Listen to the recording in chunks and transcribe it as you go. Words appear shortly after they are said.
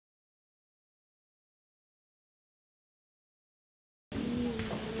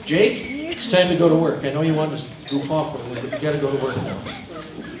Jake, it's time to go to work. I know you want to goof off with it, but you got to go to work now.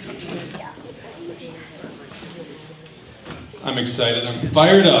 I'm excited. I'm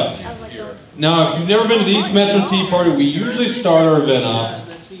fired up here. Now, if you've never been to the East Metro Tea Party, we usually start our event off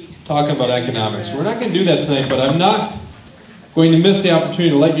talking about economics. We're not going to do that tonight, but I'm not going to miss the opportunity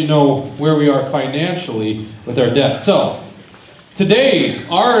to let you know where we are financially with our debt. So, today,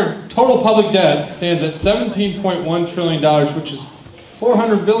 our total public debt stands at $17.1 trillion, which is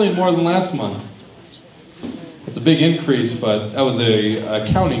 $400 billion more than last month. It's a big increase, but that was a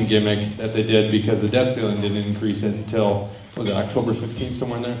accounting gimmick that they did because the debt ceiling didn't increase it until, was it October 15th,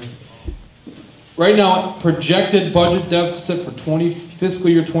 somewhere in there? Right now, projected budget deficit for fiscal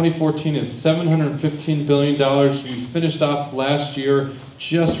year 2014 is $715 billion. We finished off last year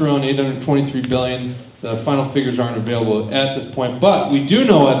just around $823 billion. The final figures aren't available at this point, but we do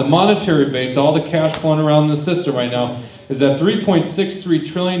know at the monetary base, all the cash flowing around the system right now is at $3.63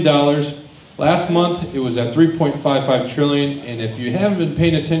 trillion. Last month, it was at $3.55 trillion, and if you haven't been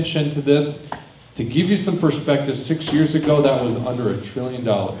paying attention to this, to give you some perspective, 6 years ago, that was under $1 trillion.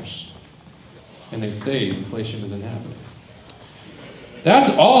 And they say inflation isn't happening. That's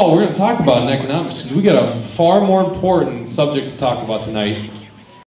all we're going to talk about in economics. We got a far more important subject to talk about tonight.